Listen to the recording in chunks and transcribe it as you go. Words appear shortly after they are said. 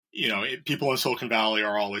people in Silicon Valley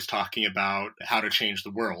are always talking about how to change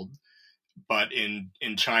the world. But in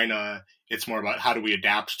China, it's more about how do we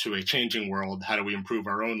adapt to a changing world? How do we improve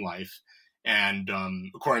our own life? And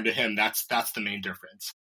according to him, that's the main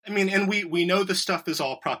difference. I mean, and we know this stuff is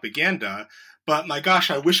all propaganda, but my gosh,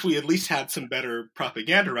 I wish we at least had some better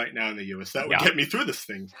propaganda right now in the U.S. That would get me through this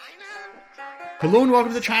thing. Hello and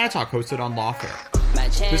welcome to the China Talk, hosted on Lawfare.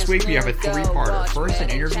 This week we have a three-parter. First, an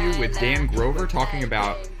interview with Dan Grover talking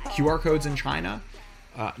about QR codes in China.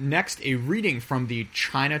 Next, a reading from the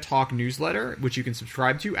China Talk newsletter, which you can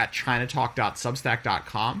subscribe to at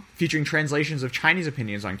chinatalk.substack.com, featuring translations of Chinese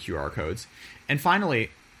opinions on QR codes. And finally,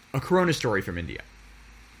 a Corona story from India.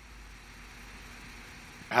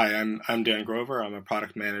 Hi, I'm Dan Grover. I'm a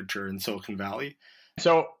product manager in Silicon Valley.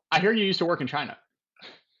 So I hear you used to work in China.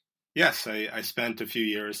 Yes, I spent a few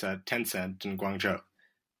years at Tencent in Guangzhou.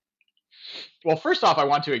 Well, first off, I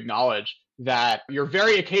want to acknowledge that your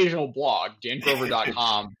very occasional blog,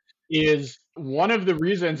 dangrover.com, is one of the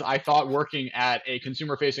reasons I thought working at a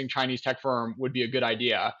consumer-facing Chinese tech firm would be a good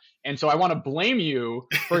idea. And so I want to blame you,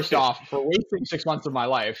 first off, for wasting 6 months of my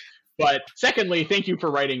life. But secondly, thank you for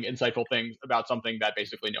writing insightful things about something that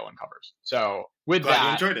basically no one covers. So with Glad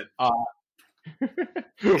you enjoyed it.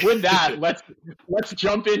 With that, let's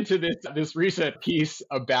jump into this recent piece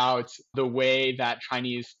about the way that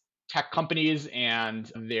Chinese tech companies and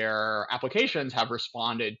their applications have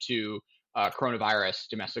responded to coronavirus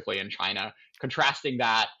domestically in China, contrasting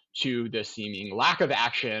that to the seeming lack of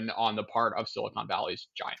action on the part of Silicon Valley's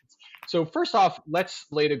giants. So first off, let's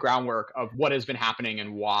lay the groundwork of what has been happening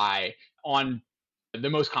and why on the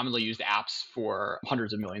most commonly used apps for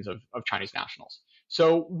hundreds of millions of Chinese nationals.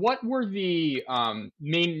 So what were the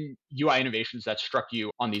main UI innovations that struck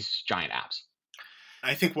you on these giant apps?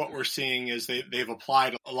 I think what we're seeing is they've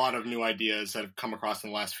applied a lot of new ideas that have come across in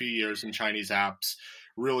the last few years in Chinese apps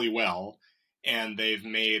really well. And they've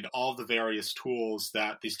made all the various tools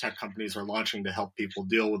that these tech companies are launching to help people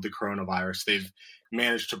deal with the coronavirus. They've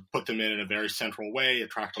managed to put them in a very central way,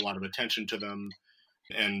 attract a lot of attention to them,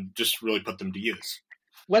 and just really put them to use.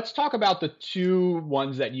 Let's talk about the two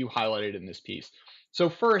ones that you highlighted in this piece. So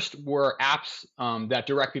first were apps that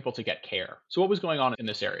direct people to get care. So what was going on in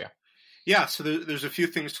this area? Yeah, so there's a few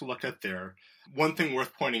things to look at there. One thing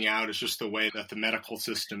worth pointing out is just the way that the medical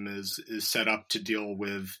system is set up to deal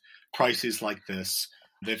with crises like this.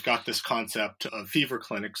 They've got this concept of fever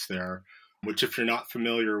clinics there, which if you're not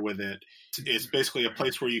familiar with it, is basically a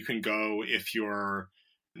place where you can go if you're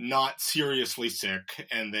not seriously sick,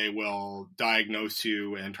 and they will diagnose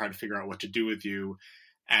you and try to figure out what to do with you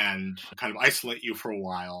and kind of isolate you for a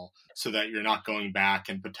while so that you're not going back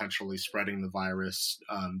and potentially spreading the virus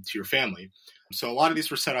to your family. So a lot of these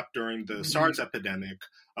were set up during the SARS epidemic.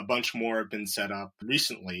 A bunch more have been set up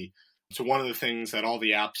recently. So one of the things that all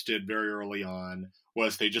the apps did very early on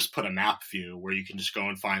was they just put a map view where you can just go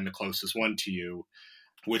and find the closest one to you,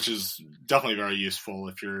 which is definitely very useful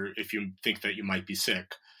if you think that you might be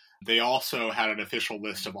sick. They also had an official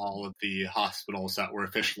list of all of the hospitals that were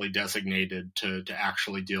officially designated to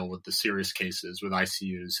actually deal with the serious cases with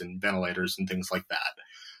ICUs and ventilators and things like that.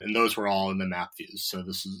 And those were all in the map views. So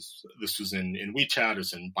this was in WeChat, it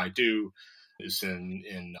was in Baidu, it was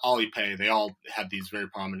in Alipay. They all had these very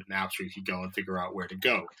prominent maps where you could go and figure out where to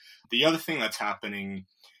go. The other thing that's happening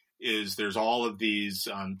is there's all of these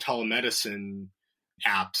telemedicine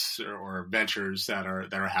apps or ventures that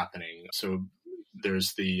are happening. So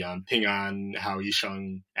there's the Ping An Hao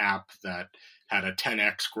Yisheng app that had a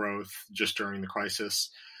 10x growth just during the crisis.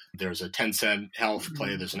 There's a Tencent health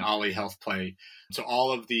play. There's an Ali health play. So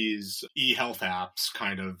all of these e-health apps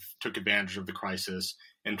kind of took advantage of the crisis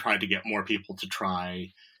and tried to get more people to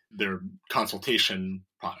try their consultation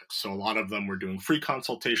products. So a lot of them were doing free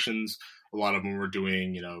consultations. A lot of them were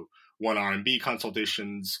doing, 1 RMB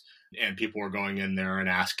consultations, and people were going in there and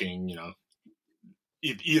asking,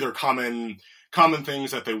 either common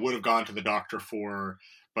things that they would have gone to the doctor for,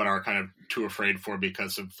 but are kind of too afraid for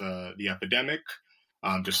because of the epidemic,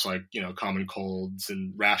 just like, common colds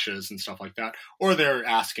and rashes and stuff like that. Or they're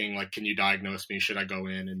asking, like, can you diagnose me? Should I go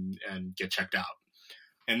in and get checked out?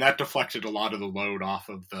 And that deflected a lot of the load off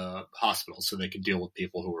of the hospital so they could deal with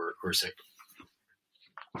people who are sick.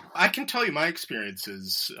 I can tell you my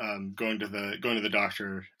experiences going to the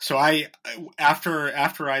doctor. So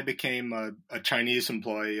after I became a Chinese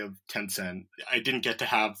employee of Tencent, I didn't get to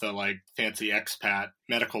have the fancy expat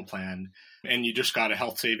medical plan, and you just got a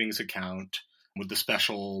health savings account with the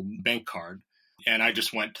special bank card. And I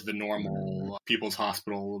just went to the normal People's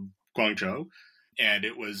Hospital of Guangzhou, And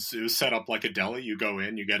it was set up like a deli. You go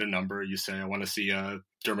in, you get a number, you say, I want to see a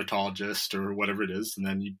dermatologist or whatever it is. And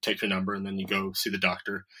then you take your number and then you go see the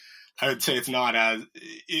doctor. I would say it's not as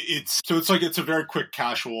it's a very quick,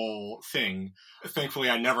 casual thing. Thankfully,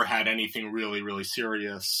 I never had anything really, really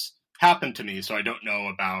serious happen to me. So I don't know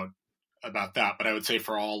about that. But I would say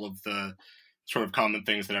for all of the sort of common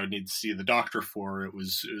things that I would need to see the doctor for, it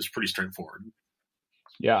was pretty straightforward.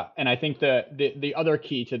 Yeah. And I think the other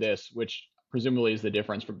key to this, which presumably is the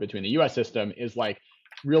difference between the US system, is like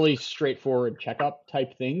really straightforward checkup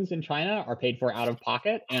type things in China are paid for out of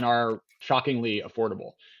pocket and are shockingly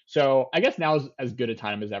affordable. So I guess now is as good a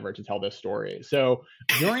time as ever to tell this story. So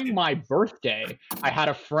during my birthday, I had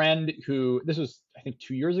a friend who, this was, I think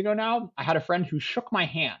 2 years ago now, I had a friend who shook my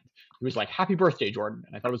hand. He was like, happy birthday, Jordan.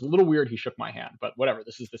 And I thought it was a little weird he shook my hand, but whatever,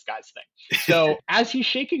 this is this guy's thing. So as he's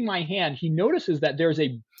shaking my hand, he notices that there's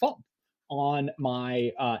a bump on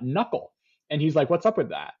my knuckle. And he's like, what's up with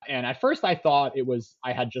that? And at first I thought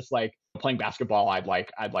I had just like playing basketball, I'd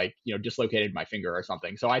dislocated my finger or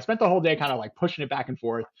something. So I spent the whole day kind of like pushing it back and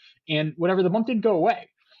forth, and whatever, the bump didn't go away.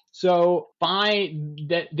 So by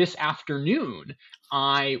this afternoon,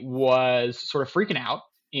 I was sort of freaking out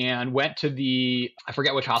and went to I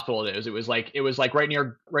forget which hospital it is. It was like right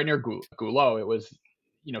near Gulo. It was,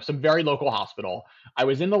 some very local hospital. I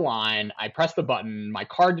was in the line. I pressed the button. My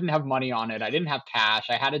card didn't have money on it. I didn't have cash.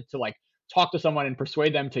 I had to like talk to someone and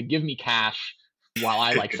persuade them to give me cash while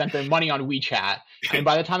I like sent them money on WeChat. And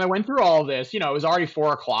by the time I went through all of this, it was already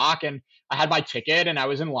 4:00 and I had my ticket and I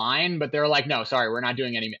was in line, but they were like, no, sorry, we're not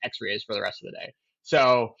doing any x-rays for the rest of the day.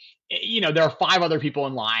 So, there are 5 other people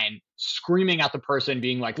in line screaming at the person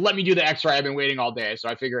being like, let me do the x-ray. I've been waiting all day. So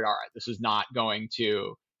I figured, all right, this is not going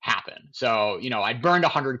to happen. So, I burned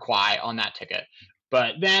 100 kwai on that ticket,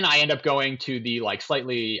 but then I end up going to the I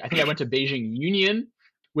think I went to Beijing Union,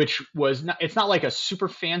 which was it's not like a super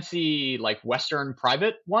fancy like Western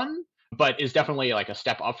private one, but is definitely like a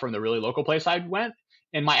step up from the really local place I went.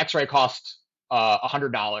 And my x-ray cost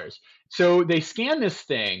 $100. So they scan this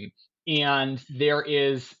thing, and there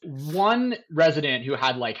is one resident who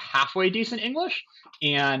had like halfway decent English.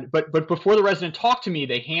 But before the resident talked to me,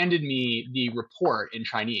 they handed me the report in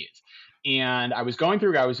Chinese. And I was going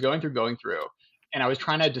through, and I was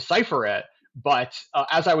trying to decipher it. But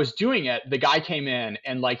as I was doing it, the guy came in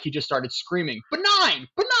and like he just started screaming, benign,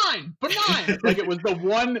 benign, benign. Like it was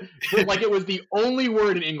it was the only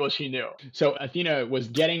word in English he knew. So Athena was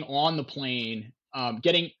getting on the plane,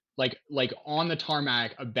 getting like on the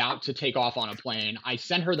tarmac, about to take off on a plane. I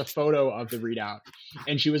sent her the photo of the readout,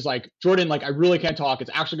 and she was like, Jordan, like I really can't talk.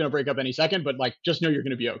 It's actually going to break up any second, but like just know you're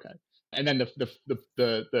going to be okay. And then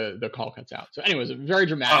the call cuts out. So anyways, very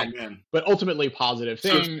dramatic, but ultimately positive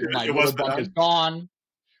thing. So my little bump is gone.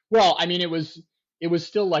 Well, I mean, it was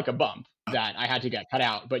still like a bump that I had to get cut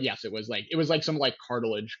out. But yes, it was like some like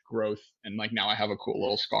cartilage growth, and like now I have a cool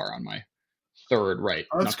little scar on my third right.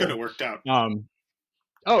 Oh, that's good. It worked out.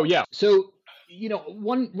 Oh yeah. So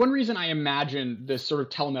one reason I imagine this sort of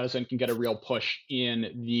telemedicine can get a real push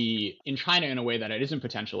in China in a way that it isn't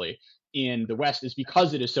potentially in the West is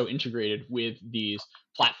because it is so integrated with these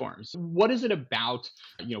platforms. What is it about,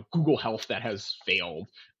 Google Health that has failed?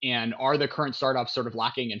 And are the current startups sort of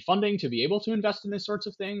lacking in funding to be able to invest in these sorts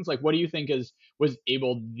of things? Like, what do you think was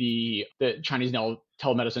able the Chinese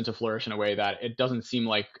telemedicine to flourish in a way that it doesn't seem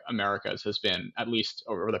like America's has been, at least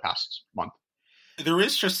over the past month? There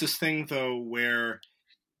is just this thing, though, where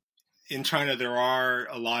in China, there are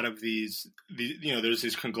a lot of these, there's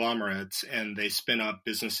these conglomerates, and they spin up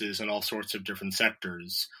businesses in all sorts of different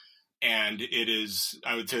sectors. And it is,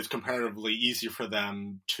 I would say it's comparatively easy for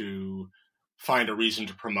them to find a reason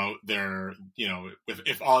to promote their,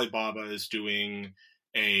 if Alibaba is doing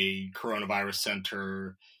a coronavirus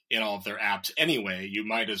center in all of their apps anyway, you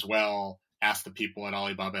might as well ask the people at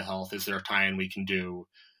Alibaba Health, is there a tie-in we can do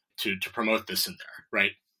to promote this in there,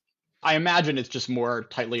 right? I imagine it's just more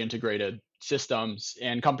tightly integrated systems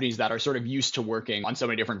and companies that are sort of used to working on so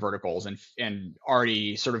many different verticals and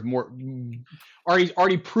already sort of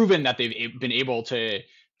already proven that they've been able to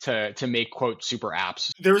make, quote, super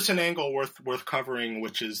apps. There's an angle worth covering,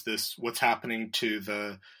 which is what's happening to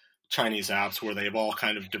the Chinese apps, where they've all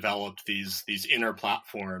kind of developed these inner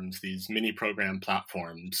platforms, these mini program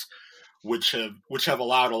platforms, which have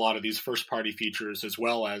allowed a lot of these first-party features as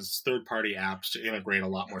well as third-party apps to integrate a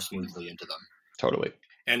lot more smoothly into them. Totally.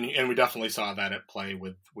 And we definitely saw that at play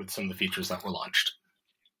with some of the features that were launched.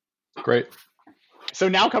 Great. So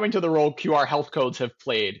now coming to the role QR health codes have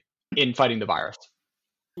played in fighting the virus.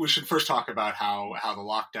 We should first talk about how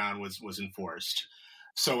the lockdown was enforced.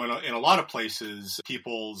 So in a lot of places,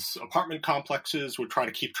 people's apartment complexes would try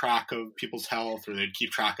to keep track of people's health, or they'd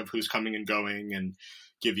keep track of who's coming and going and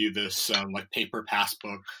give you this like paper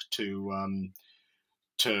passbook to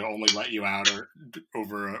only let you out or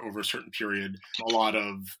over a certain period. A lot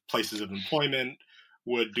of places of employment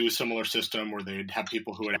would do a similar system where they'd have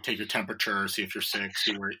people who would take your temperature, see if you're sick,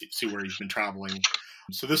 see where you've been traveling.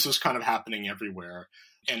 So this is kind of happening everywhere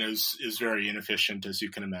and is very inefficient, as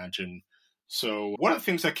you can imagine. So one of the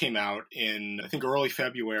things that came out in, I think, early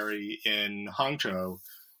February in Hangzhou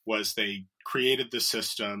was they created this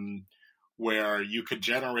system where you could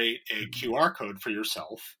generate a QR code for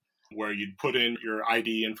yourself, where you'd put in your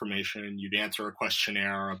ID information, you'd answer a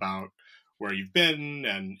questionnaire about where you've been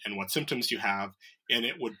and what symptoms you have, and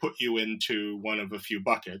it would put you into one of a few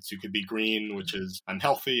buckets. You could be green, which is I'm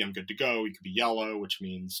healthy, I'm good to go. You could be yellow, which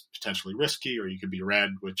means potentially risky, or you could be red,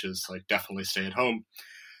 which is like definitely stay at home.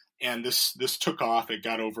 And this took off. It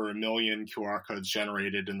got over 1 million QR codes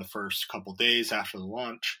generated in the first couple days after the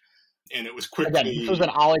launch. And it was quickly... Again,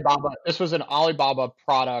 this was an Alibaba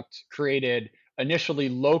product created initially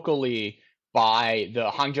locally by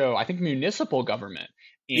the Hangzhou, I think, municipal government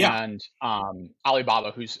and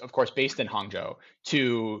Alibaba, who's, of course, based in Hangzhou,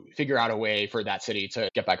 to figure out a way for that city to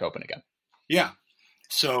get back open again. Yeah.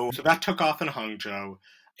 So that took off in Hangzhou,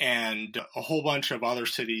 and a whole bunch of other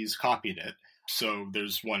cities copied it. So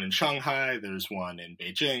there's one in Shanghai, there's one in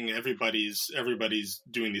Beijing. Everybody's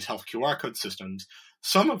doing these health QR code systems.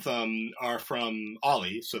 Some of them are from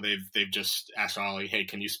Ali, so they've just asked Ali, hey,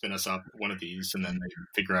 can you spin us up one of these? And then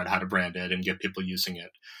they figure out how to brand it and get people using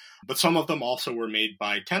it. But some of them also were made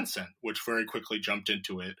by Tencent, which very quickly jumped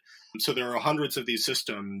into it. So there are hundreds of these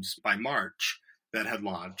systems by March that had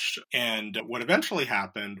launched. And what eventually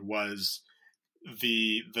happened was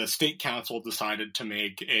the state council decided to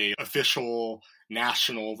make a official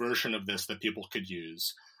national version of this that people could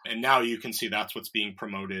use. And now you can see that's what's being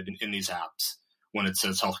promoted in these apps when it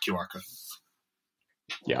says health QR code.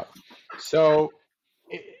 Yeah. So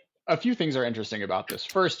a few things are interesting about this.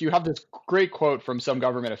 First, you have this great quote from some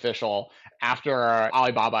government official after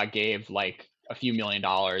Alibaba gave like a few $1 million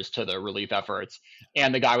to the relief efforts.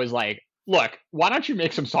 And the guy was like, look, why don't you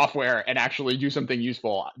make some software and actually do something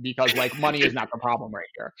useful? Because like money is not the problem right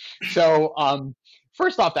here. So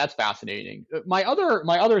first off, that's fascinating. My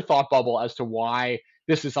other thought bubble as to why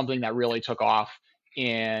this is something that really took off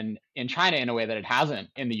in China in a way that it hasn't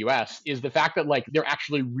in the US is the fact that like there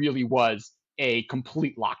actually really was a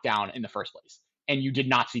complete lockdown in the first place, and you did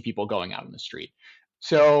not see people going out in the street.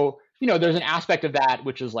 So, you know, there's an aspect of that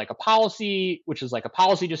which is like a policy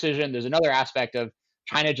decision. There's another aspect of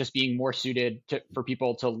China just being more suited for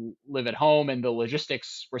people to live at home, and the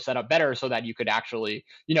logistics were set up better so that you could actually,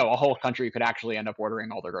 you know, a whole country could actually end up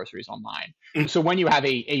ordering all their groceries online. Mm-hmm. So when you have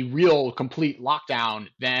a real complete lockdown,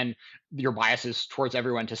 then your bias is towards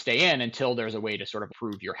everyone to stay in until there's a way to sort of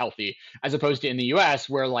prove you're healthy, as opposed to in the US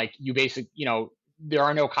where like there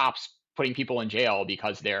are no cops putting people in jail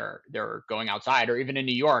because they're going outside. Or even in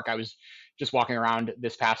New York, I was just walking around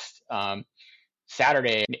this past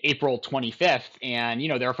Saturday, April 25th, and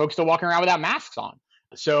there are folks still walking around without masks on.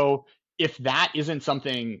 So if that isn't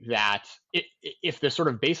something that, if the sort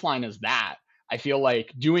of baseline is that, I feel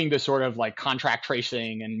like doing the sort of like contract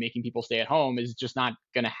tracing and making people stay at home is just not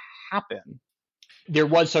going to happen. There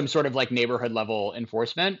was some sort of like neighborhood level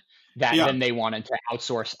enforcement that then they wanted to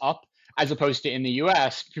outsource up, as opposed to in the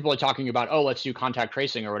US, people are talking about, oh, let's do contact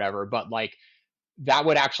tracing or whatever, but like that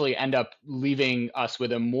would actually end up leaving us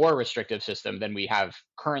with a more restrictive system than we have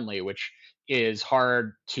currently, which is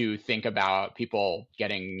hard to think about people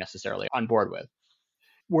getting necessarily on board with.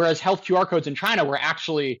 Whereas health QR codes in China were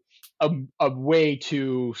actually a way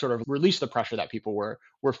to sort of release the pressure that people were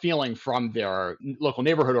feeling from their local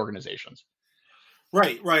neighborhood organizations.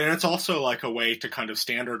 Right. And it's also like a way to kind of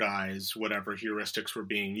standardize whatever heuristics were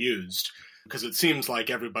being used, because it seems like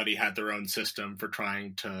everybody had their own system for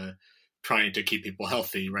trying to keep people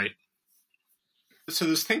healthy, right? So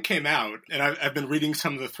this thing came out, and I've been reading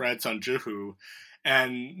some of the threads on Zhihu,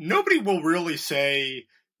 and nobody will really say,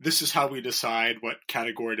 this is how we decide what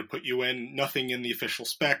category to put you in. Nothing in the official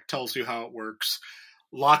spec tells you how it works.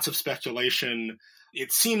 Lots of speculation.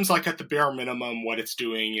 It seems like at the bare minimum, what it's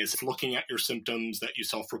doing is looking at your symptoms that you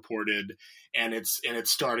self-reported, and it's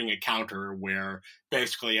starting a counter where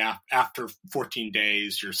basically after 14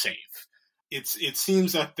 days, you're safe. It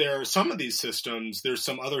seems that there are some of these systems, there's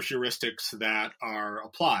some other heuristics that are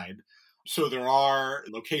applied. So there are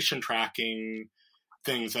location tracking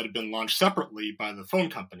things that have been launched separately by the phone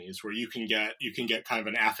companies, where you can get kind of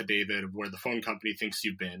an affidavit of where the phone company thinks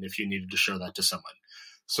you've been if you needed to show that to someone.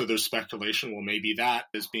 So there's speculation, well, maybe that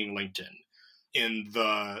is being linked in. in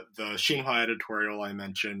the Xinhua editorial I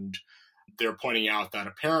mentioned, they're pointing out that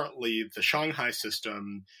apparently the Shanghai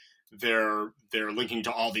system, they're linking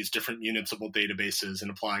to all these different municipal databases and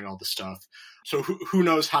applying all the stuff. So who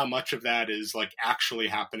knows how much of that is like actually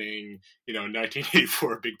happening, in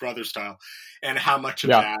 1984 Big Brother style, and how much of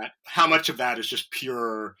that is just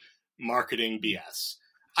pure marketing BS.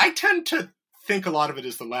 I tend to think a lot of it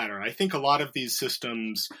is the latter. I think a lot of these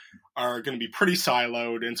systems are going to be pretty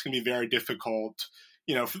siloed, and it's going to be very difficult.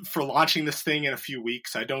 For launching this thing in a few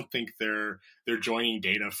weeks, I don't think they're joining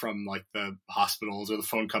data from like the hospitals or the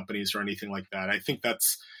phone companies or anything like that. I think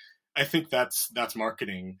that's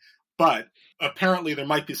marketing. But apparently there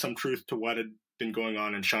might be some truth to what had been going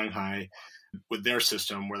on in Shanghai with their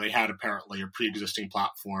system, where they had apparently a pre-existing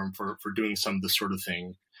platform for doing some of this sort of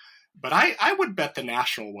thing. But I would bet the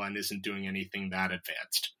national one isn't doing anything that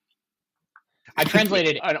advanced. I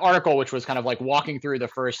translated an article which was kind of like walking through the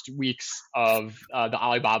first weeks of the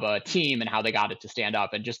Alibaba team and how they got it to stand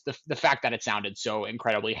up, and just the fact that it sounded so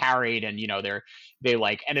incredibly harried, and they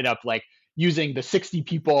like ended up like using the 60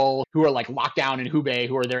 people who are like locked down in Hubei,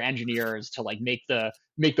 who are their engineers, to like make the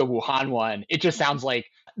Wuhan one. It just sounds like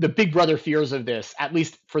the Big Brother fears of this, at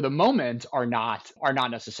least for the moment, are not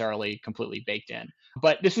necessarily completely baked in.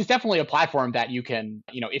 But this is definitely a platform that you can,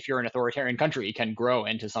 if you're an authoritarian country, can grow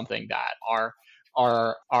into something that our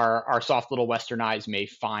soft little Western eyes may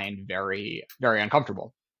find very, very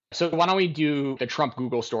uncomfortable. So why don't we do the Trump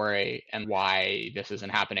Google story and why this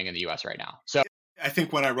isn't happening in the US right now? So I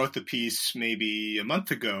think when I wrote the piece maybe a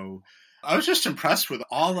month ago, I was just impressed with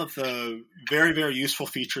all of the very, very useful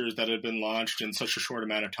features that had been launched in such a short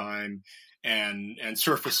amount of time and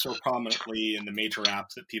surfaced so prominently in the major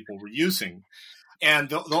apps that people were using. And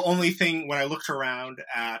the only thing, when I looked around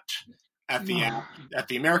at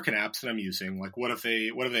the American apps that I'm using, like what have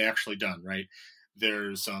they actually done, right?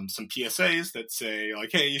 There's some PSAs that say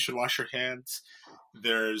like, hey, you should wash your hands.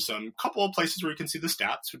 There's a couple of places where you can see the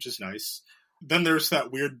stats, which is nice. Then there's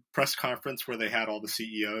that weird press conference where they had all the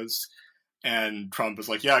CEOs, and Trump was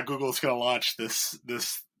like, yeah, Google's going to launch this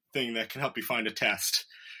thing that can help you find a test.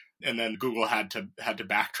 And then Google had to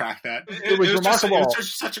backtrack that. It was remarkable. It was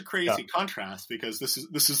just such a crazy contrast, because this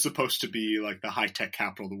is supposed to be like the high tech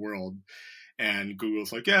capital of the world, and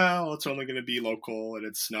Google's like, yeah, well, it's only going to be local, and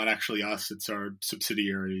it's not actually us; it's our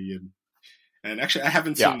subsidiary. And actually, I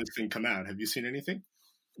haven't seen this thing come out. Have you seen anything?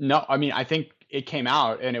 No, I mean, I think it came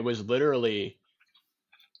out, and it was literally,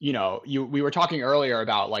 we were talking earlier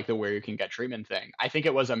about like the where you can get treatment thing. I think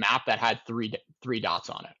it was a map that had three dots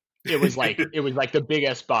on it. It was like the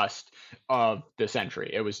biggest bust of the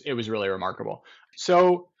century. It was really remarkable.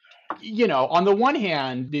 So, on the one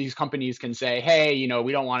hand, these companies can say, hey,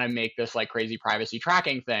 we don't want to make this like crazy privacy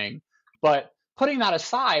tracking thing. But putting that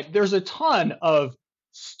aside, there's a ton of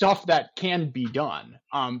stuff that can be done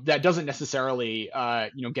that doesn't necessarily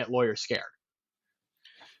get lawyers scared.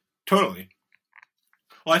 Totally.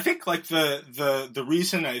 Well, I think like the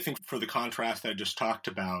reason, I think, for the contrast I just talked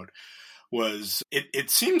about was it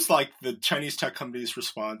seems like the Chinese tech companies'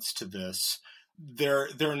 response to this, they're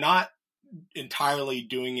not entirely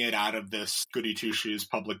doing it out of this goody two shoes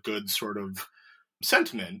public goods sort of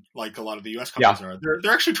sentiment like a lot of the US companies are.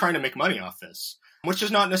 They're actually trying to make money off this, which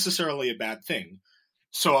is not necessarily a bad thing.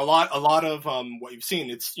 So a lot of what you've seen,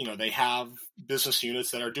 it's they have business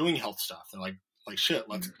units that are doing health stuff. They're like shit,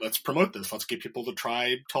 let's promote this. Let's get people to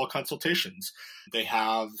try teleconsultations. They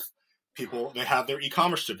have their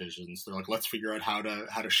e-commerce divisions. They're like, let's figure out how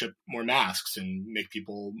to ship more masks and make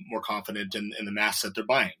people more confident in the masks that they're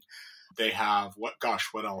buying. They have what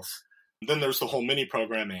else? Then there's the whole mini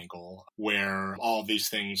program angle, where all of these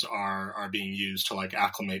things are being used to like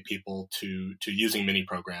acclimate people to using mini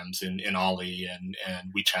programs in Ali and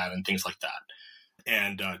WeChat and things like that.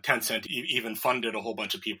 And Tencent even funded a whole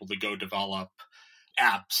bunch of people to go develop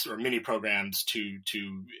apps or mini programs to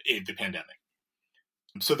aid the pandemic.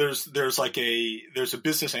 So there's a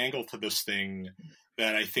business angle to this thing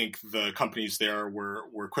that I think the companies there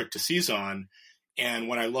were quick to seize on. And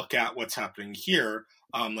when I look at what's happening here,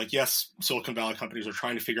 yes, Silicon Valley companies are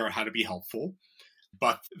trying to figure out how to be helpful,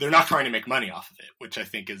 but they're not trying to make money off of it, which I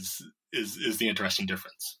think is the interesting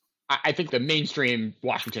difference. I think the mainstream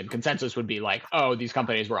Washington consensus would be like, oh, these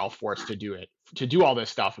companies were all forced to do all this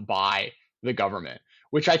stuff by the government,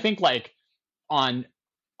 which I think like on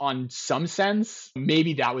some sense,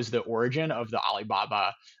 maybe that was the origin of the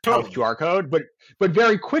Alibaba QR code, but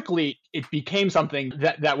very quickly it became something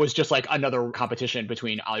that was just like another competition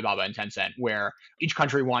between Alibaba and Tencent, where each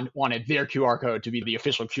country wanted their QR code to be the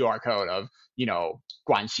official QR code of,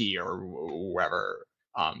 Guangxi or wherever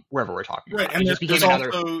wherever we're talking right. about.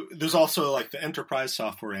 And there's also like the enterprise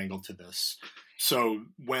software angle to this. So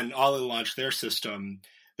when Ali launched their system,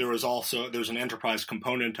 there's an enterprise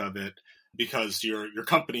component of it because your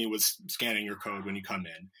company was scanning your code when you come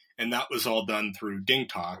in, and that was all done through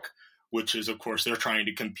DingTalk, which is, of course, they're trying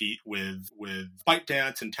to compete with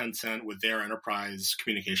ByteDance and Tencent with their enterprise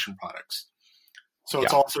communication products. So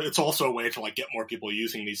it's also a way to like get more people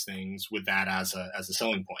using these things with that as a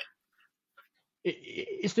selling point.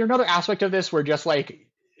 Is there another aspect of this where just like,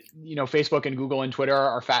 Facebook and Google and Twitter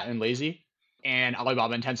are fat and lazy, and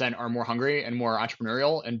Alibaba and Tencent are more hungry and more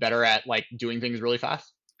entrepreneurial and better at like doing things really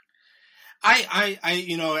fast? I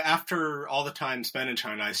after all the time spent in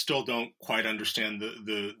China, I still don't quite understand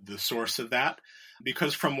the source of that,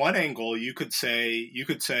 because from one angle you could say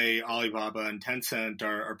Alibaba and Tencent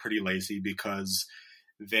are pretty lazy because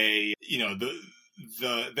they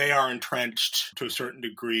they are entrenched to a certain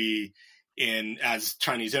degree as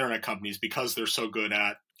Chinese internet companies because they're so good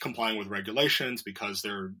at complying with regulations, because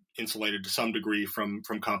they're insulated to some degree from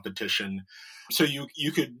competition. So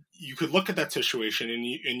you could look at that situation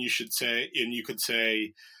and you could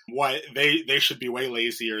say why they should be way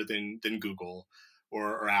lazier than Google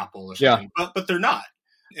or Apple or something, but they're not,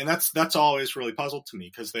 and that's always really puzzled to me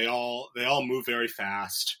because they all move very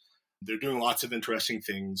fast. They're doing lots of interesting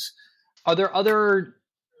things. Are there other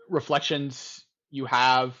reflections you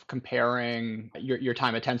have comparing your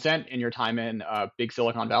time at Tencent and your time in big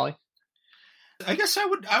Silicon Valley? I guess I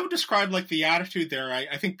would describe like the attitude there.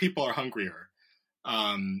 I think people are hungrier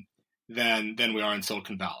than we are in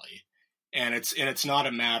Silicon Valley, and it's not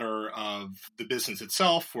a matter of the business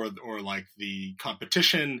itself or like the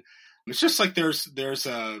competition. It's just like there's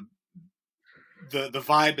the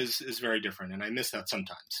vibe is very different, and I miss that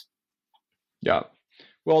sometimes. Yeah.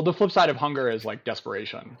 Well, the flip side of hunger is like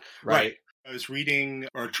desperation, right? I was reading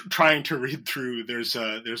or trying to read through. There's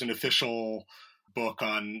an official book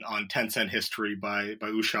on Tencent history by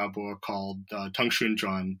Wu Xiaobo called Teng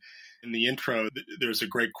Xunzhuan. In the intro, there's a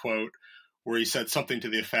great quote where he said something to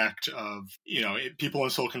the effect of, people in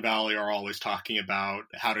Silicon Valley are always talking about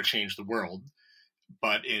how to change the world,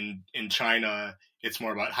 but in China, it's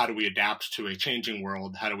more about how do we adapt to a changing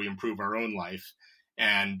world? How do we improve our own life?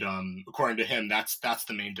 And according to him, that's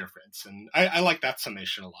the main difference. And I like that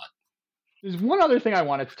summation a lot. There's one other thing I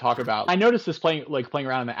wanted to talk about. I noticed this playing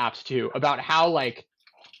around in the apps too, about how like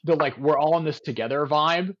the like we're all in this together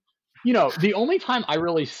vibe. The only time I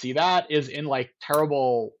really see that is in like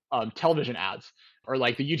terrible television ads or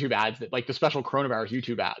like the YouTube ads that like the special coronavirus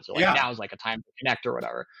YouTube ads. Or, like now is like a time to connect or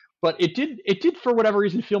whatever. But it did for whatever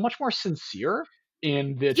reason feel much more sincere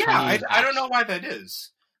in the Chinese I don't know why that is.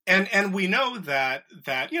 And we know that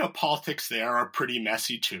politics there are pretty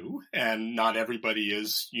messy too, and not everybody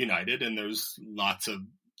is united, and there's lots of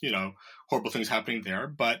horrible things happening there.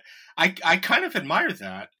 But I kind of admire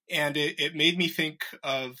that, and it made me think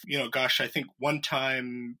of I think one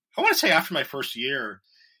time, I want to say after my first year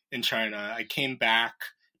in China, I came back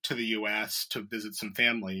to the U.S. to visit some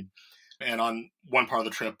family, and on one part of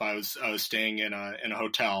the trip I was staying in a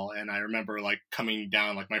hotel, and I remember like coming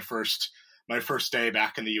down like my first day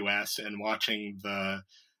back in the U.S. and watching the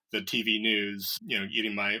TV news,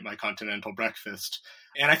 eating my continental breakfast.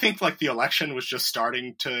 And I think like the election was just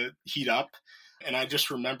starting to heat up. And I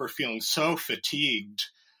just remember feeling so fatigued,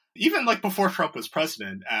 even like before Trump was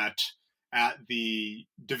president, at the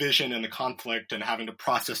division and the conflict and having to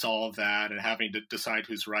process all of that and having to decide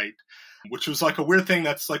who's right, which was like a weird thing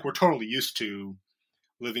that's like we're totally used to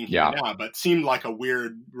living here now, but seemed like a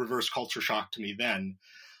weird reverse culture shock to me then.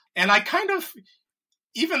 And I kind of,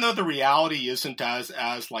 even though the reality isn't as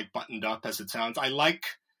like buttoned up as it sounds, I like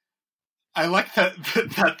that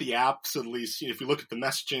the apps, at least, if you look at the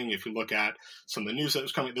messaging, if you look at some of the news that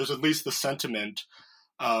was coming, there's at least the sentiment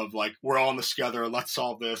of like, we're all in this together, let's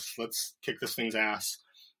solve this, let's kick this thing's ass,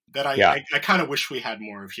 that I kind of wish we had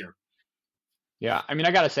more of here. Yeah, I mean,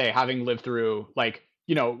 I gotta say, having lived through like,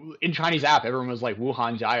 in Chinese app, everyone was like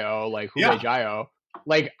Wuhan Jiao, like Hubei Jiao.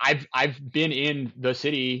 Like I've been in the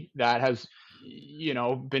city that has,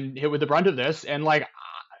 been hit with the brunt of this, and like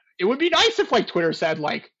it would be nice if like Twitter said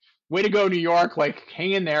like, "Way to go, New York!" Like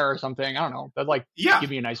hang in there or something. I don't know. That like give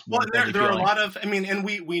me a nice. Well, there are a lot of. I mean, and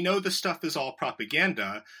we know this stuff is all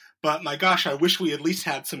propaganda, but my gosh, I wish we at least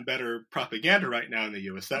had some better propaganda right now in the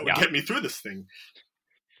U.S. That would get me through this thing.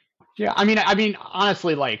 Yeah, I mean,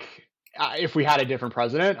 honestly, like. If we had a different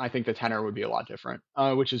president, I think the tenor would be a lot different,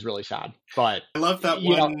 which is really sad. But I love that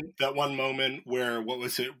one moment where, what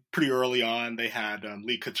was it? Pretty early on, they had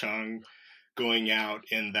Li Keqiang going out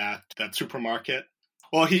in that supermarket.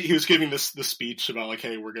 Well, he was giving the speech about like,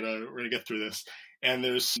 hey, we're gonna get through this, and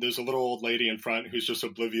there's a little old lady in front who's just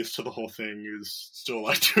oblivious to the whole thing, who's still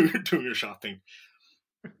like doing her shopping.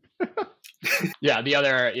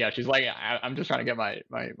 She's like, I'm just trying to get my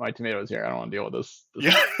tomatoes here. I don't want to deal with this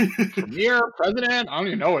premier president. I don't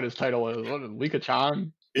even know what his title is. What is Li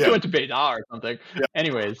Keqiang? He went to Beidou or something. Yeah.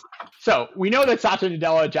 Anyways, so we know that Satya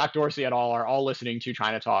Nadella, Jack Dorsey et al. Are all listening to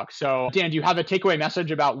China Talk. So Dan, do you have a takeaway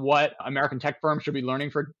message about what American tech firms should be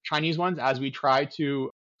learning for Chinese ones as we try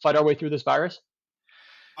to fight our way through this virus?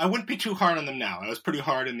 I wouldn't be too hard on them now. I was pretty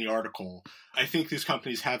hard in the article. I think these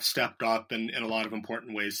companies have stepped up in a lot of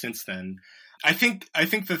important ways since then. I think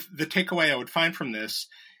the takeaway I would find from this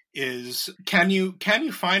is can you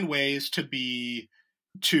find ways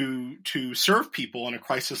to serve people in a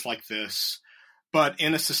crisis like this, but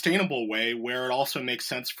in a sustainable way where it also makes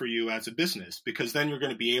sense for you as a business, because then you're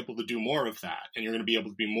going to be able to do more of that and you're going to be able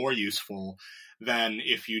to be more useful than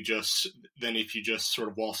if you just sort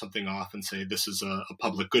of wall something off and say this is a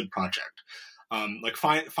public good project.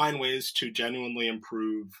 Find ways to genuinely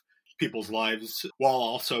improve people's lives while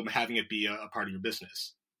also having it be a part of your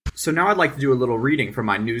business. So now I'd like to do a little reading from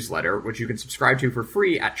my newsletter, which you can subscribe to for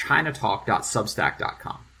free at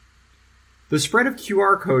chinatalk.substack.com. The spread of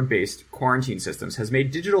QR code-based quarantine systems has made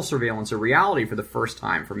digital surveillance a reality for the first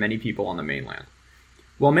time for many people on the mainland.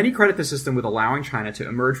 While many credit the system with allowing China to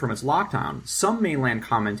emerge from its lockdown, some mainland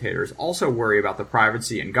commentators also worry about the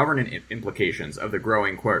privacy and governance implications of the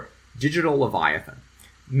growing, quote, digital leviathan.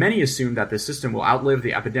 Many assume that this system will outlive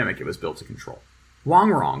the epidemic it was built to control.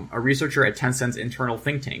 Wang Rong, a researcher at Tencent's internal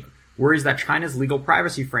think tank, worries that China's legal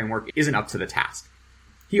privacy framework isn't up to the task.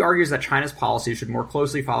 He argues that China's policy should more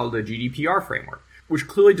closely follow the GDPR framework, which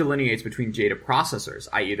clearly delineates between data processors,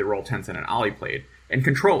 i.e. the role Tencent and Ali played, and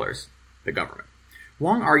controllers, the government.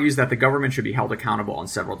 Wang argues that the government should be held accountable on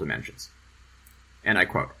several dimensions. And I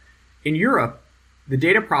quote, in Europe, the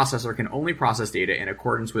data processor can only process data in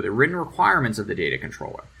accordance with the written requirements of the data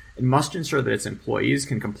controller, and must ensure that its employees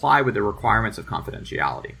can comply with the requirements of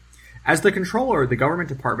confidentiality. As the controller, the government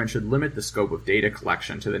department should limit the scope of data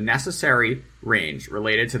collection to the necessary range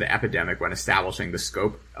related to the epidemic when establishing the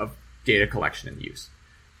scope of data collection and use.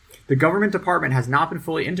 The government department has not been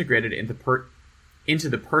fully integrated into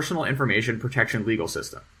the personal information protection legal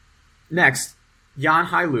system. Next, Yan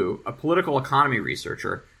Hailu, a political economy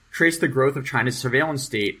researcher, traced the growth of China's surveillance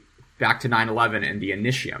state back to 9/11 and the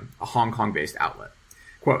Initium, a Hong Kong-based outlet.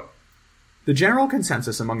 Quote, the general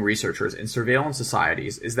consensus among researchers in surveillance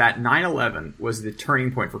societies is that 9/11 was the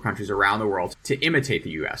turning point for countries around the world to imitate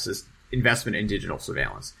the U.S.'s investment in digital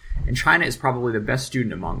surveillance, and China is probably the best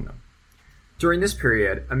student among them. During this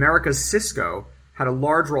period, America's Cisco had a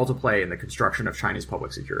large role to play in the construction of Chinese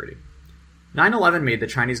public security. 9/11 made the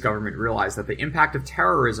Chinese government realize that the impact of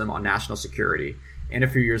terrorism on national security, and a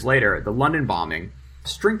few years later, the London bombing,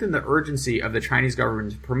 strengthened the urgency of the Chinese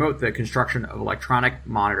government to promote the construction of electronic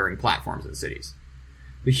monitoring platforms in cities.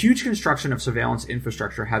 The huge construction of surveillance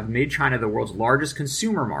infrastructure have made China the world's largest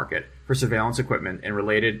consumer market for surveillance equipment and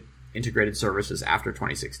related integrated services after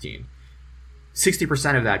 2016,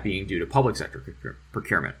 60% of that being due to public sector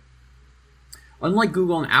procurement. Unlike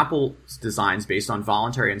Google and Apple's designs based on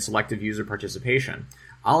voluntary and selective user participation,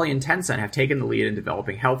 Ali and Tencent have taken the lead in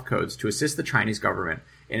developing health codes to assist the Chinese government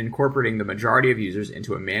in incorporating the majority of users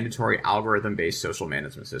into a mandatory algorithm-based social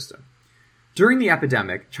management system. During the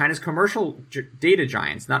epidemic, China's commercial data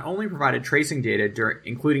giants not only provided tracing data,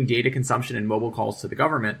 including data consumption and mobile calls to the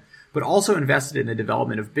government, but also invested in the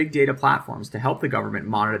development of big data platforms to help the government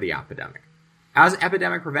monitor the epidemic. As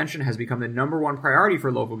epidemic prevention has become the number one priority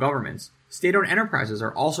for local governments, state-owned enterprises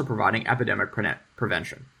are also providing epidemic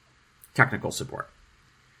prevention technical support.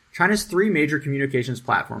 China's three major communications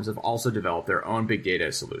platforms have also developed their own big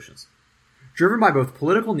data solutions. Driven by both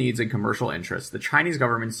political needs and commercial interests, the Chinese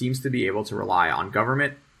government seems to be able to rely on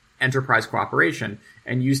government enterprise cooperation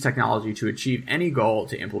and use technology to achieve any goal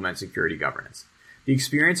to implement security governance. The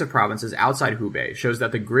experience of provinces outside Hubei shows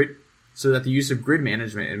that the use of grid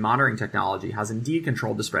management and monitoring technology has indeed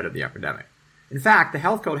controlled the spread of the epidemic. In fact, the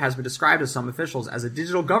health code has been described by some officials as a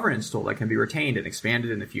digital governance tool that can be retained and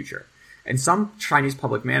expanded in the future. And some Chinese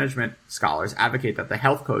public management scholars advocate that the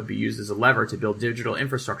health code be used as a lever to build digital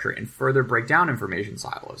infrastructure and further break down information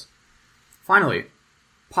silos. Finally,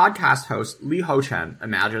 podcast host Li Hochen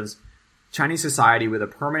imagines Chinese society with a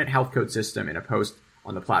permanent health code system in a post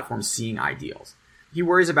on the platform Seeing Ideals. He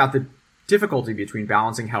worries about the difficulty between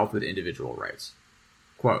balancing health with individual rights.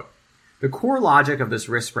 Quote, the core logic of this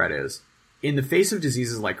risk spread is, in the face of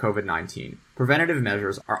diseases like COVID-19, preventative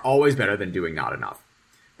measures are always better than doing not enough.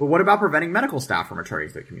 But what about preventing medical staff from returning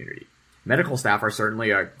to the community? Medical staff are certainly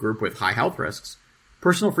a group with high health risks,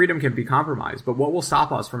 Personal freedom can be compromised, but what will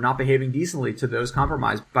stop us from not behaving decently to those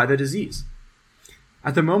compromised by the disease?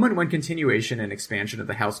 At the moment when continuation and expansion of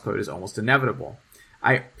the health code is almost inevitable,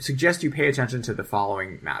 I suggest you pay attention to the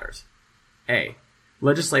following matters. A.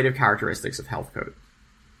 Legislative characteristics of health code.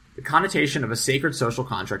 The connotation of a sacred social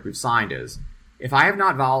contract we've signed is, if I have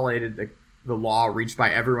not violated the law reached by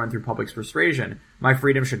everyone through public persuasion, my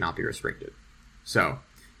freedom should not be restricted. So,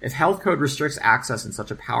 if health code restricts access in such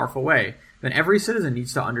a powerful way, then every citizen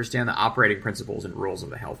needs to understand the operating principles and rules of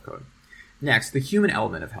the health code. Next, the human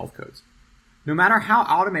element of health codes. No matter how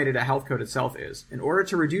automated a health code itself is, in order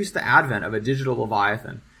to reduce the advent of a digital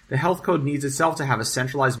leviathan, the health code needs itself to have a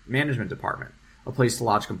centralized management department, a place to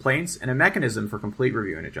lodge complaints, and a mechanism for complete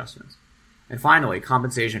review and adjustments. And finally,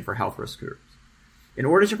 compensation for health risk groups. In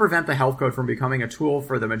order to prevent the health code from becoming a tool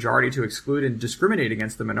for the majority to exclude and discriminate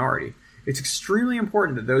against the minority, it's extremely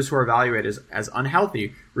important that those who are evaluated as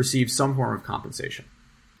unhealthy receive some form of compensation.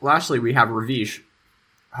 Lastly, we have Ravish,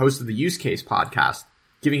 host of the Use Case podcast,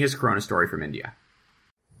 giving his corona story from India.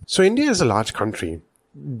 So India is a large country.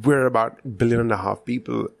 We're about 1.5 billion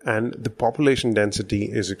people, and the population density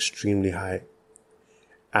is extremely high.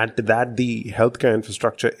 Add to that, the healthcare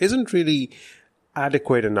infrastructure isn't really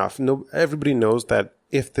adequate enough. No, everybody knows that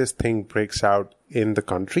if this thing breaks out in the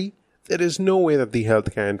country, there is no way that the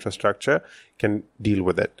healthcare infrastructure can deal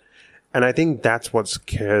with it. And I think that's what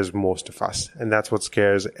scares most of us. And that's what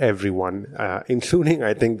scares everyone, including,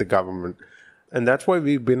 I think, the government. And that's why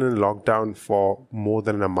we've been in lockdown for more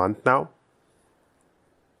than a month now.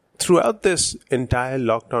 Throughout this entire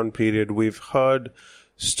lockdown period, we've heard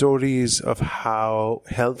stories of how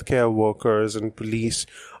healthcare workers and police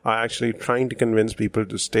are actually trying to convince people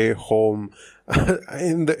to stay home.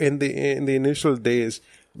 In the initial days,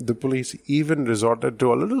 the police even resorted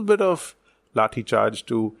to a little bit of lathi charge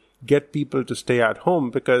to get people to stay at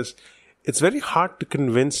home, because it's very hard to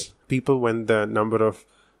convince people when the number of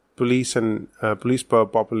police and police per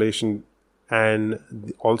population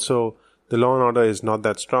and also the law and order is not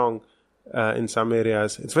that strong in some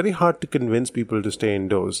areas. It's very hard to convince people to stay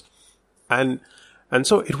indoors. And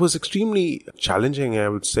so it was extremely challenging, I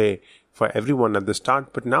would say, for everyone at the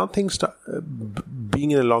start. But now things start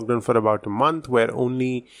being in a lockdown for about a month, where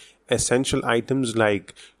only essential items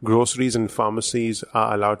like groceries and pharmacies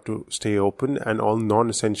are allowed to stay open, and all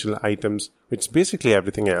non-essential items, which is basically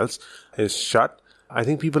everything else, is shut. I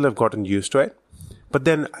think people have gotten used to it. But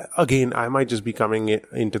then again, I might just be coming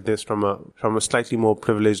into this from a slightly more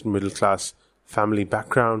privileged middle class family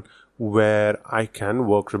background, where I can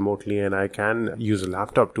work remotely and I can use a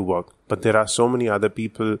laptop to work. But there are so many other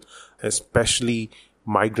people, especially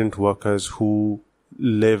migrant workers, who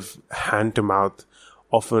live hand to mouth,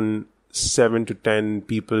 often 7 to 10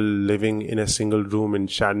 people living in a single room in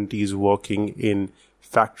shanties, working in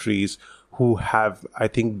factories, who have, I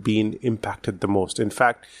think, been impacted the most. In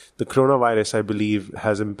fact, the coronavirus, I believe,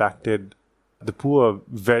 has impacted the poor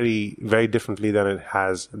very, very differently than it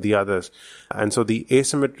has the others. And so the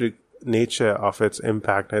asymmetric nature of its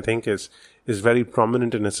impact, I think, is very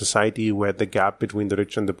prominent in a society where the gap between the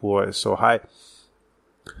rich and the poor is so high.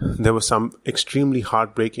 There were some extremely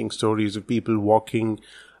heartbreaking stories of people walking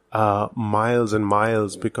miles and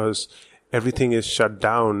miles because everything is shut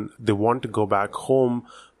down. They want to go back home,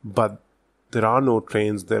 but there are no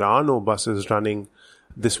trains, there are no buses running.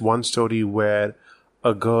 This one story where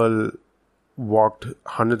a girl walked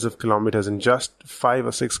hundreds of kilometers, and just 5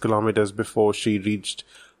 or 6 kilometers before she reached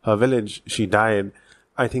her village, she died.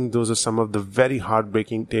 I think those are some of the very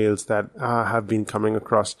heartbreaking tales that have been coming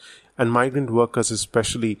across. And migrant workers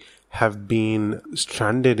especially have been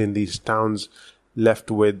stranded in these towns,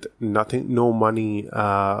 left with nothing, no money,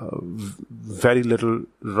 very little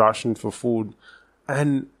ration for food.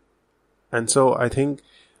 And so I think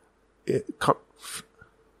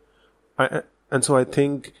I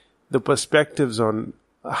think the perspectives on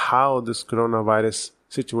how this coronavirus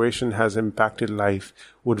situation has impacted life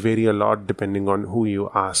would vary a lot depending on who you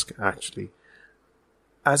ask, actually.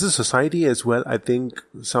 As a society as well, I think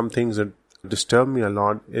some things that disturb me a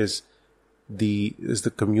lot is the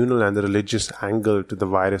communal and the religious angle to the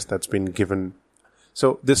virus that's been given.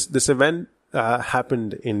 So this event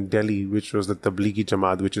happened in Delhi, which was the Tablighi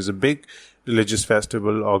Jamaat, which is a big religious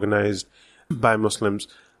festival organized by Muslims.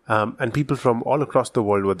 And people from all across the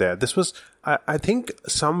world were there. This was, I think,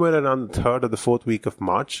 somewhere around the 3rd or the 4th week of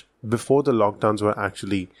March, before the lockdowns were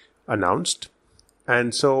actually announced.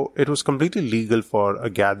 And so it was completely legal for a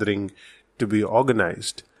gathering to be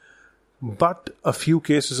organized. But a few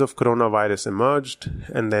cases of coronavirus emerged,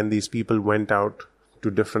 and then these people went out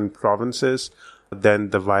to different provinces. Then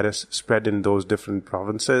the virus spread in those different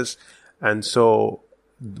provinces. And so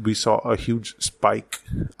we saw a huge spike.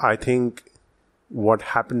 I think what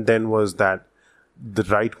happened then was that the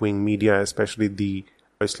right-wing media, especially the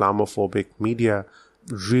Islamophobic media,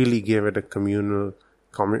 really gave it a communal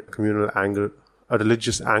angle, a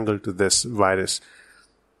religious angle to this virus.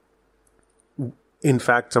 In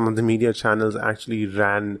fact, some of the media channels actually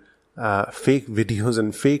ran fake videos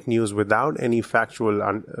and fake news without any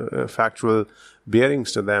factual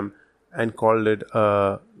bearings to them and called it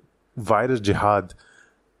a virus jihad.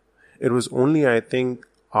 It was only, I think,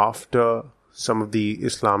 after some of the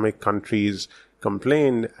Islamic countries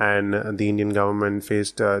complained and the Indian government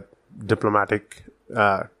faced a diplomatic,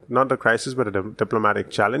 not a crisis, but a diplomatic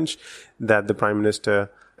challenge, that the Prime Minister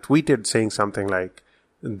tweeted saying something like,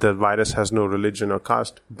 the virus has no religion or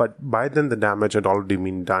caste. But by then the damage had already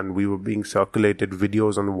been done. We were being circulated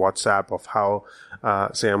videos on WhatsApp of how,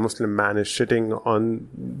 say, a Muslim man is shitting on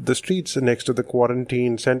the streets next to the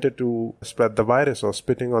quarantine center to spread the virus, or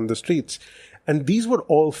spitting on the streets. And these were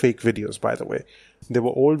all fake videos, by the way. They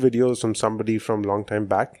were old videos from somebody from long time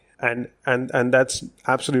back. And that's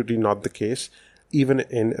absolutely not the case, even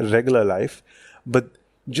in regular life. But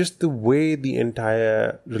just the way the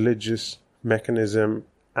entire religious mechanism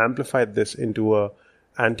amplified this into a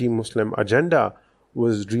anti-Muslim agenda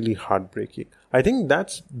was really heartbreaking. I think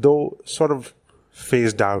that's, though, sort of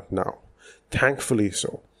phased out now. Thankfully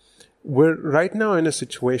so. We're right now in a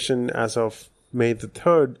situation as of May the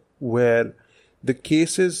 3rd where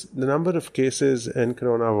the number of cases in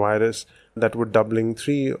coronavirus that were doubling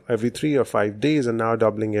every 3 or 5 days are now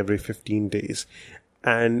doubling every 15 days.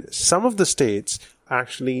 And some of the states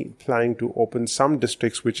actually planning to open some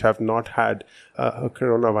districts which have not had a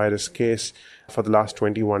coronavirus case for the last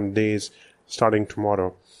 21 days, starting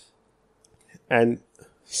tomorrow. And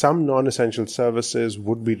some non-essential services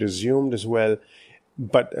would be resumed as well.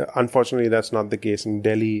 But unfortunately, that's not the case in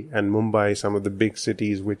Delhi and Mumbai, some of the big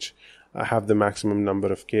cities which have the maximum number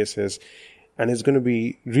of cases. And it's going to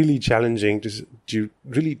be really challenging to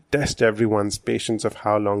really test everyone's patience of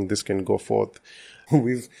how long this can go forth.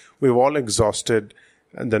 We've all exhausted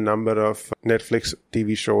the number of Netflix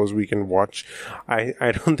TV shows we can watch. I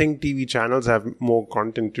don't think TV channels have more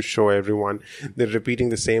content to show everyone. They're repeating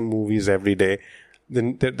the same movies every day.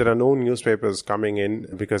 There are no newspapers coming in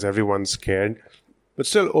because everyone's scared. But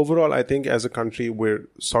still, overall, I think as a country, we're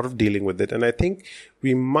sort of dealing with it. And I think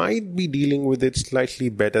we might be dealing with it slightly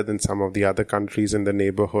better than some of the other countries in the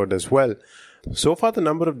neighborhood as well. So far, the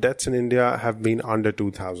number of deaths in India have been under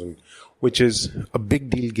 2,000, which is a big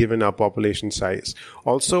deal given our population size.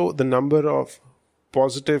 Also, the number of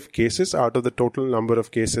positive cases out of the total number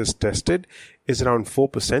of cases tested is around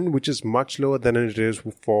 4%, which is much lower than it is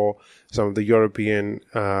for some of the European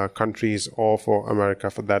countries, or for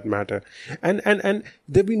America for that matter. And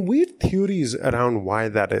there have been weird theories around why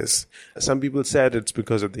that is. Some people said it's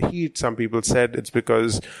because of the heat. Some people said it's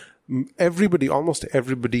because almost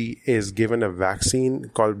everybody is given a vaccine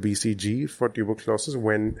called BCG for tuberculosis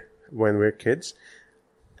when we're kids.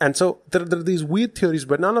 And so there are these weird theories,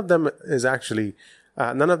 but none of them have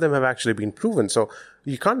actually been proven. So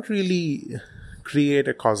you can't really create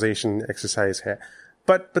a causation exercise here.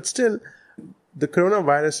 But still, the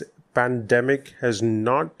coronavirus pandemic has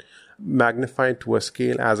not magnified to a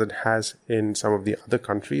scale as it has in some of the other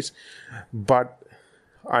countries. But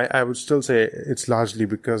I would still say it's largely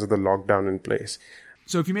because of the lockdown in place.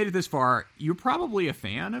 So if you made it this far, you're probably a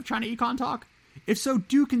fan of China Econ Talk. If so,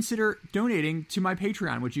 do consider donating to my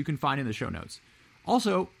Patreon, which you can find in the show notes.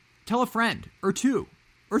 Also, tell a friend, or 2,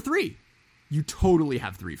 or 3. You totally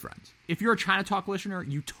have 3 friends. If you're a China Talk listener,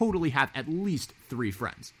 you totally have at least 3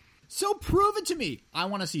 friends. So prove it to me. I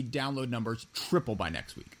want to see download numbers triple by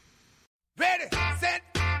next week. Ready, set,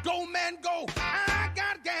 go, man, go. I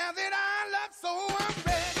got a gal that I love, so I'm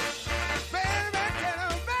ready.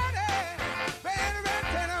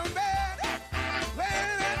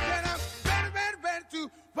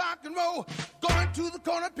 Rock and roll, going to the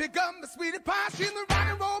corner, pick up my sweetie pie. She's the rock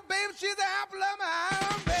and roll baby, she's the apple of my eye.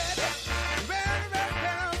 I'm ready, ready, ready,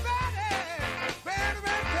 ready, ready,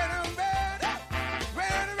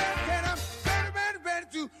 ready, ready, ready, ready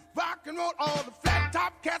to rock and roll. All the flat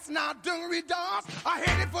top cats now dungaree dolls are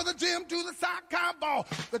headed for the gym to the soccer ball.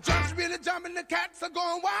 The jump's really jumping, the cats are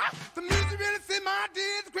going wild. The music really fit my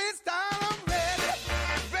deeds, great style. I'm ready,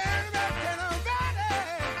 ready, ready, ready,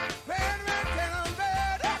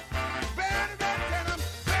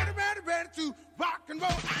 to rock and roll.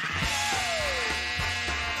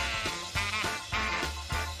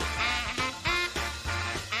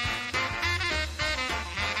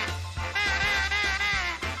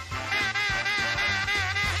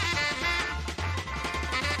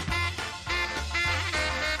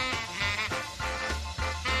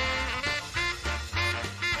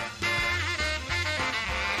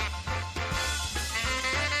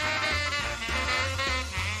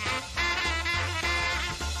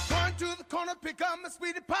 love my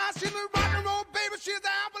sweetie pie. She's a rock and roll baby. She's the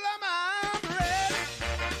apple of my eye. I'm ready,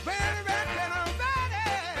 ready, ready, and I'm ready.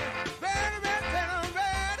 Ready, ready, and I'm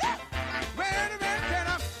ready. Ready, ready, and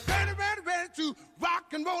I'm ready, ready, ready to rock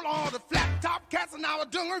and roll. All the flat top cats and our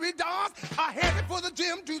dungaree dolls are headed for the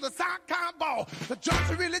gym to the soccer ball. The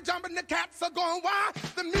jumps are really jumping, the cats are going wild.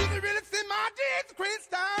 The music really sends my G's great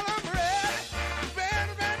style. I'm ready,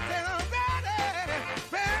 ready, ready, and I'm ready.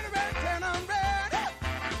 Ready, ready, and I'm ready.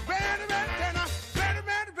 Ready, ready, and I'm ready,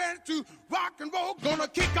 ready, ready to rock and roll. Gonna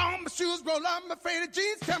kick on my shoes, roll up my faded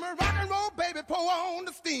jeans. Tell me rock and roll, baby, pour on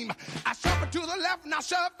the steam. I shuffle to the left and I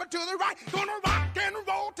shuffle to the right. Gonna rock and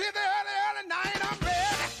roll till the early, early night.